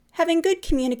Having good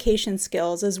communication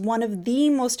skills is one of the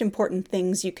most important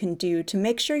things you can do to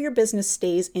make sure your business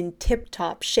stays in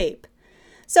tip-top shape.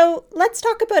 So let's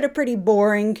talk about a pretty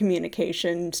boring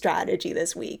communication strategy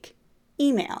this week: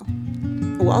 email.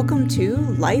 Welcome to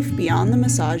Life Beyond the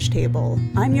Massage Table.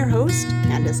 I'm your host,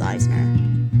 Candace Eisner.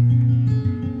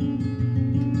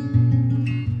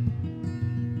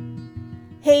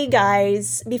 Hey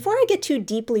guys, before I get too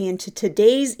deeply into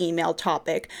today's email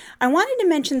topic, I wanted to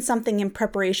mention something in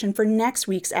preparation for next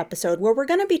week's episode where we're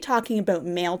going to be talking about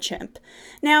MailChimp.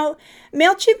 Now,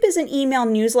 MailChimp is an email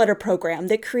newsletter program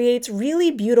that creates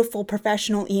really beautiful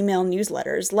professional email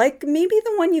newsletters, like maybe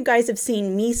the one you guys have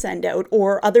seen me send out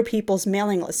or other people's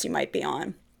mailing lists you might be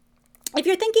on. If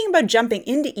you're thinking about jumping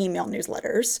into email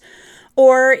newsletters,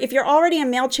 or if you're already a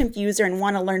MailChimp user and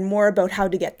want to learn more about how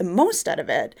to get the most out of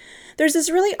it, there's this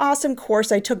really awesome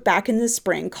course I took back in the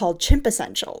spring called Chimp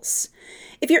Essentials.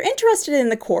 If you're interested in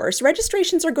the course,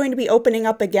 registrations are going to be opening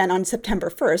up again on September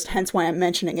 1st, hence why I'm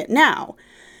mentioning it now.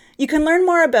 You can learn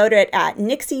more about it at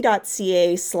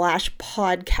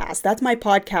nixie.ca/podcast. That's my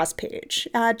podcast page.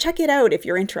 Check it out if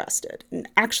you're interested. And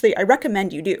actually, I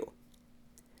recommend you do.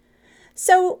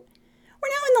 So, we're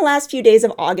now in the last few days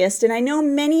of August, and I know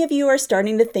many of you are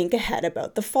starting to think ahead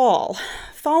about the fall.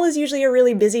 Fall is usually a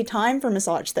really busy time for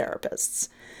massage therapists.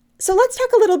 So let's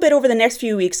talk a little bit over the next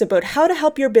few weeks about how to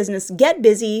help your business get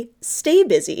busy, stay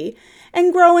busy,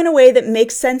 and grow in a way that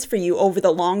makes sense for you over the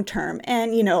long term.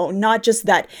 And, not just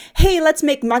that, hey, let's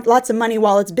make lots of money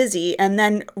while it's busy, and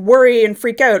then worry and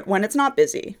freak out when it's not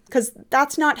busy, because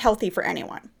that's not healthy for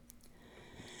anyone.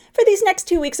 For these next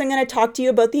 2 weeks, I'm going to talk to you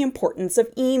about the importance of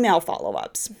email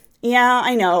follow-ups. Yeah,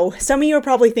 I know. Some of you are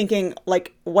probably thinking,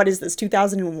 what is this,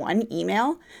 2001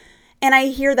 email? And I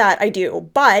hear that, I do.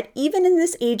 But even in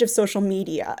this age of social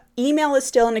media, email is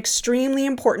still an extremely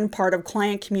important part of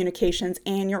client communications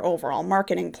and your overall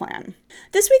marketing plan.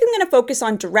 This week, I'm going to focus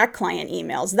on direct client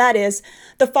emails. That is,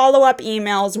 the follow-up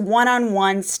emails,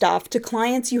 one-on-one stuff to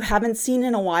clients you haven't seen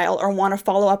in a while or want to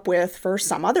follow up with for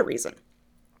some other reason.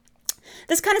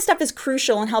 This kind of stuff is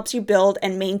crucial and helps you build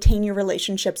and maintain your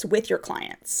relationships with your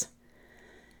clients.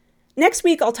 Next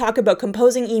week, I'll talk about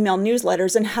composing email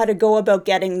newsletters and how to go about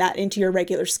getting that into your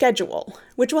regular schedule,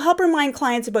 which will help remind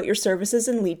clients about your services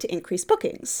and lead to increased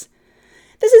bookings.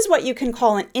 This is what you can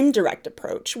call an indirect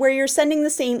approach, where you're sending the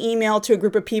same email to a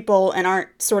group of people and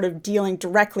aren't sort of dealing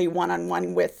directly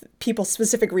one-on-one with people's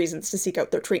specific reasons to seek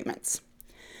out their treatments.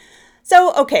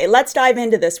 So, okay, let's dive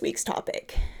into this week's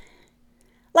topic.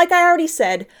 Like I already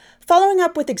said, following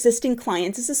up with existing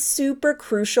clients is a super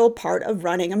crucial part of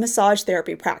running a massage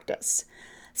therapy practice.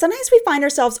 Sometimes we find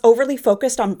ourselves overly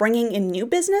focused on bringing in new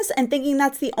business and thinking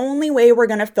that's the only way we're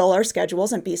going to fill our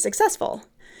schedules and be successful.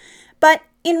 But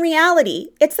in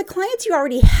reality, it's the clients you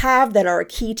already have that are a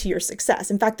key to your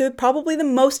success. In fact, they're probably the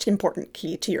most important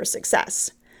key to your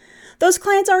success. Those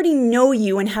clients already know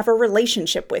you and have a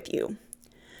relationship with you.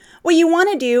 What you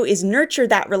want to do is nurture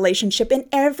that relationship in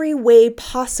every way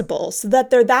possible so that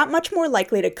they're that much more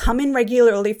likely to come in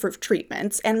regularly for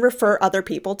treatments and refer other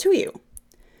people to you.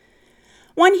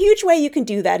 One huge way you can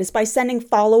do that is by sending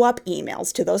follow-up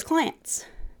emails to those clients.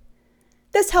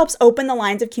 This helps open the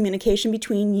lines of communication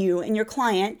between you and your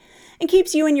client and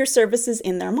keeps you and your services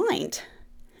in their mind.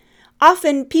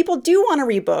 Often, people do want to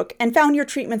rebook and found your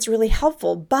treatments really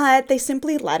helpful, but they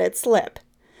simply let it slip.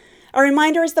 A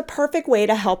reminder is the perfect way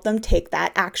to help them take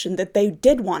that action that they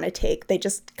did want to take, they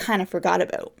just kind of forgot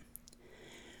about.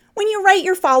 When you write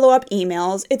your follow-up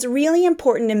emails, it's really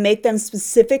important to make them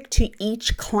specific to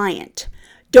each client.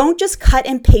 Don't just cut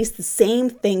and paste the same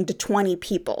thing to 20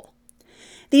 people.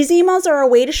 These emails are a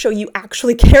way to show you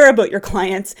actually care about your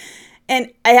clients,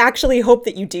 and I actually hope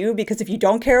that you do, because if you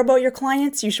don't care about your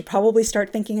clients, you should probably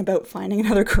start thinking about finding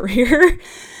another career.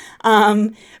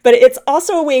 But it's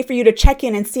also a way for you to check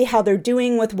in and see how they're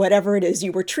doing with whatever it is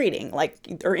you were treating,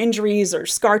 like their injuries or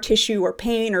scar tissue or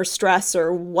pain or stress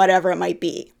or whatever it might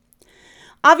be.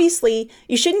 Obviously,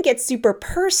 you shouldn't get super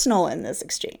personal in this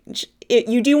exchange.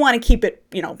 You do want to keep it,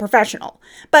 professional,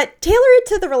 but tailor it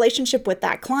to the relationship with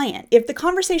that client. If the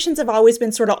conversations have always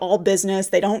been sort of all business,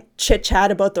 they don't chit-chat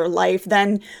about their life,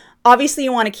 then obviously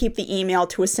you want to keep the email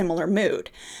to a similar mood.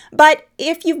 But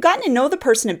if you've gotten to know the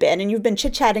person a bit and you've been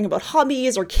chit-chatting about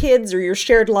hobbies or kids or your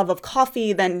shared love of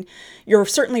coffee, then you're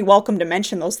certainly welcome to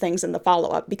mention those things in the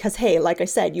follow-up because, hey, like I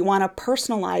said, you want to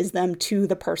personalize them to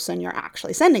the person you're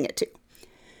actually sending it to.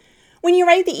 When you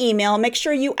write the email, make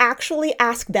sure you actually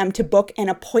ask them to book an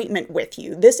appointment with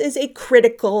you. This is a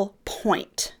critical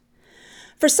point.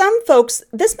 For some folks,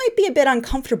 this might be a bit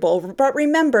uncomfortable, but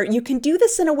remember, you can do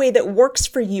this in a way that works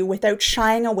for you without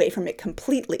shying away from it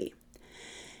completely.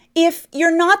 If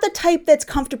you're not the type that's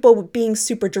comfortable with being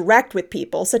super direct with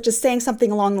people, such as saying something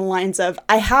along the lines of,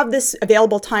 I have this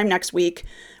available time next week,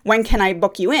 when can I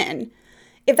book you in?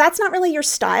 If that's not really your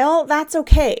style, that's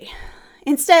okay.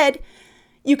 Instead,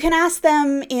 you can ask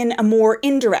them in a more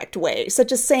indirect way,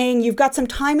 such as saying you've got some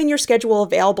time in your schedule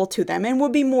available to them and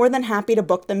would be more than happy to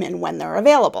book them in when they're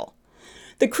available.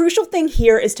 The crucial thing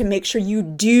here is to make sure you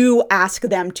do ask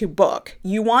them to book.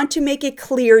 You want to make it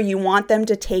clear you want them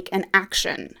to take an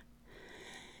action.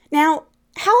 Now,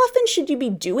 how often should you be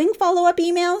doing follow-up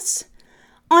emails?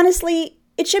 Honestly,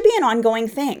 it should be an ongoing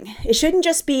thing. It shouldn't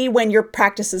just be when your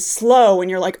practice is slow and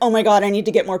you're like, oh my God, I need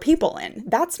to get more people in.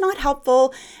 That's not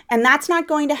helpful, and that's not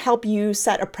going to help you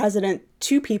set a precedent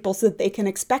to people so that they can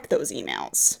expect those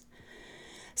emails.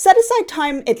 Set aside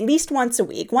time at least once a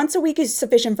week. Once a week is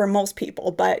sufficient for most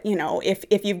people, but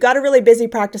if you've got a really busy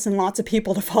practice and lots of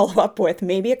people to follow up with,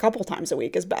 maybe a couple times a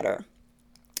week is better.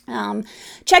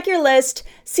 Check your list,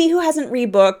 see who hasn't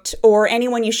rebooked or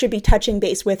anyone you should be touching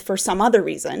base with for some other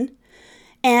reason.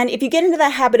 And if you get into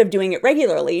that habit of doing it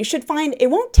regularly, you should find it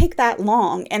won't take that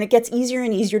long and it gets easier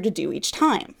and easier to do each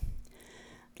time.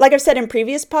 Like I've said in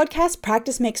previous podcasts,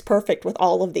 practice makes perfect with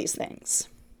all of these things.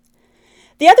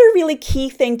 The other really key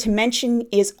thing to mention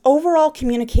is overall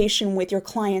communication with your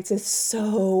clients is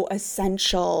so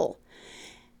essential.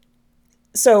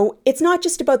 So it's not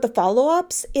just about the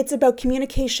follow-ups, it's about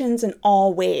communications in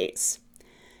all ways.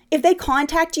 If they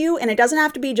contact you, and it doesn't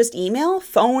have to be just email,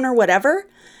 phone, or whatever,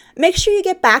 make sure you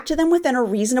get back to them within a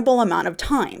reasonable amount of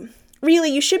time. Really,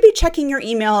 you should be checking your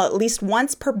email at least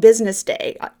once per business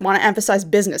day. I want to emphasize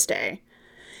business day.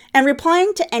 And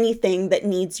replying to anything that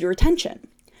needs your attention.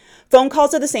 Phone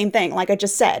calls are the same thing, like I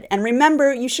just said. And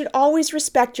remember, you should always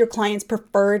respect your client's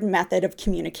preferred method of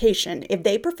communication. If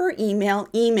they prefer email,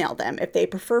 email them. If they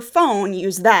prefer phone,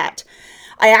 use that.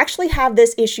 I actually have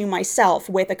this issue myself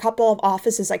with a couple of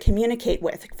offices I communicate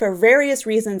with. For various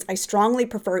reasons, I strongly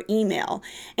prefer email,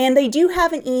 and they do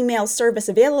have an email service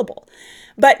available.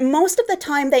 But most of the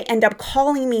time, they end up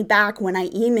calling me back when I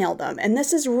email them, and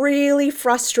this is really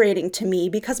frustrating to me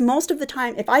because most of the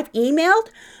time, if I've emailed,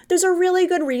 there's a really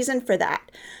good reason for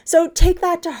that. So take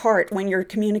that to heart when you're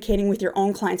communicating with your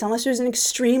own clients, unless there's an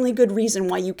extremely good reason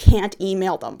why you can't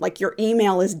email them, like your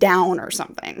email is down or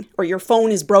something, or your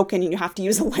phone is broken and you have to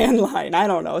use a landline. I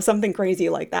don't know, something crazy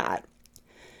like that.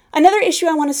 Another issue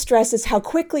I want to stress is how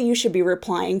quickly you should be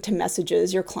replying to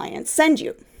messages your clients send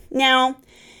you. Now,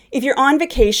 if you're on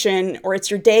vacation or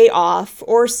it's your day off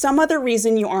or some other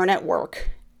reason you aren't at work,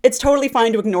 it's totally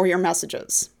fine to ignore your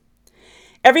messages.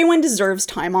 Everyone deserves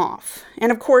time off.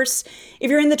 And of course, if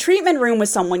you're in the treatment room with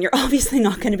someone, you're obviously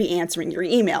not going to be answering your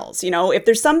emails. If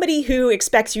there's somebody who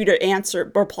expects you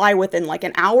to reply within like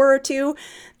an hour or two,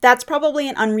 that's probably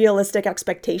an unrealistic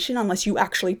expectation unless you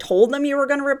actually told them you were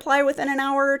going to reply within an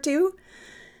hour or two.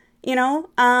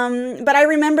 But I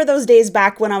remember those days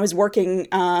back when I was working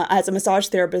as a massage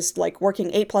therapist, like working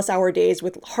 8+ hour days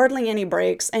with hardly any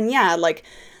breaks. And yeah, like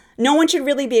no one should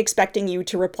really be expecting you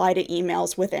to reply to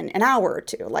emails within an hour or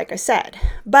two, like I said.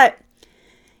 But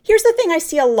here's the thing I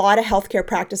see a lot of healthcare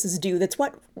practices do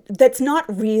that's not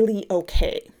really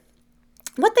okay.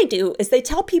 What they do is they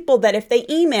tell people that if they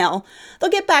email, they'll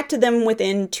get back to them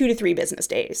within 2 to 3 business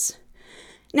days.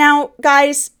 Now,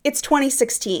 guys, it's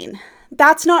 2016.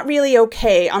 That's not really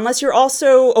okay unless you're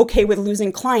also okay with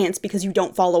losing clients because you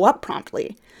don't follow up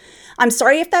promptly. I'm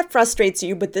sorry if that frustrates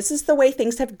you, but this is the way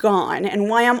things have gone, and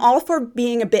why I'm all for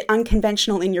being a bit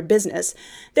unconventional in your business.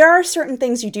 There are certain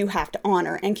things you do have to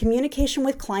honor, and communication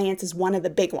with clients is one of the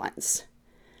big ones.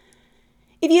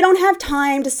 If you don't have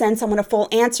time to send someone a full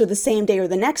answer the same day or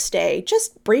the next day,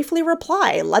 just briefly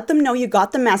reply. Let them know you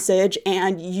got the message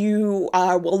and you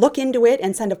will look into it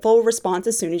and send a full response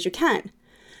as soon as you can.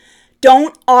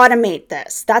 Don't automate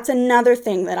this. That's another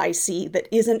thing that I see that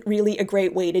isn't really a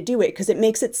great way to do it because it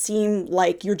makes it seem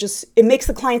like it makes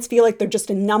the clients feel like they're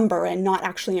just a number and not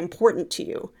actually important to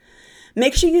you.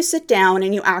 Make sure you sit down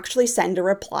and you actually send a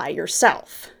reply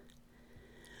yourself.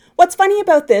 What's funny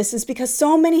about this is because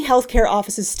so many healthcare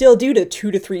offices still do the 2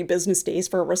 to 3 business days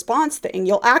for a response thing,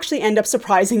 you'll actually end up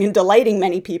surprising and delighting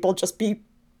many people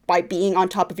by being on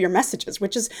top of your messages,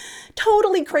 which is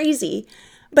totally crazy.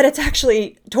 But it's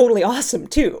actually totally awesome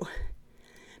too.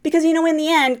 Because, in the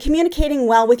end, communicating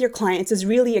well with your clients is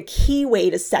really a key way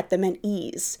to set them at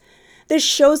ease. This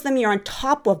shows them you're on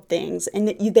top of things and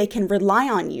that they can rely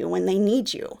on you when they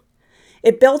need you.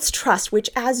 It builds trust, which,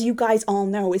 as you guys all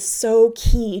know, is so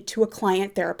key to a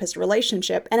client-therapist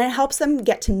relationship, and it helps them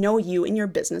get to know you and your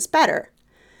business better.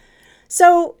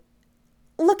 So,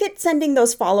 look at sending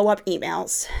those follow-up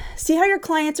emails. See how your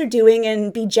clients are doing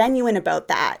and be genuine about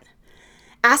that.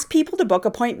 Ask people to book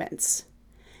appointments.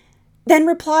 Then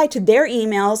reply to their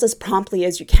emails as promptly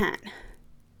as you can.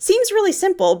 Seems really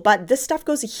simple, but this stuff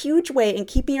goes a huge way in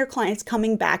keeping your clients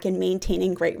coming back and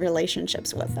maintaining great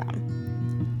relationships with them.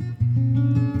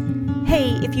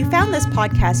 Hey, if you found this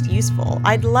podcast useful,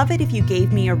 I'd love it if you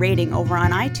gave me a rating over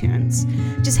on iTunes.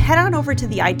 Just head on over to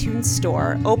the iTunes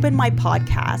store, open my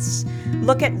podcasts,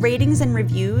 look at ratings and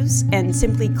reviews, and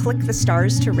simply click the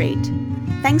stars to rate.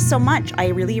 Thanks so much. I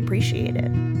really appreciate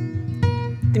it.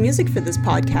 The music for this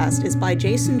podcast is by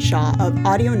Jason Shaw of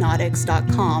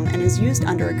Audionautics.com and is used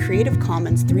under a Creative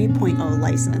Commons 3.0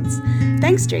 license.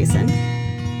 Thanks, Jason.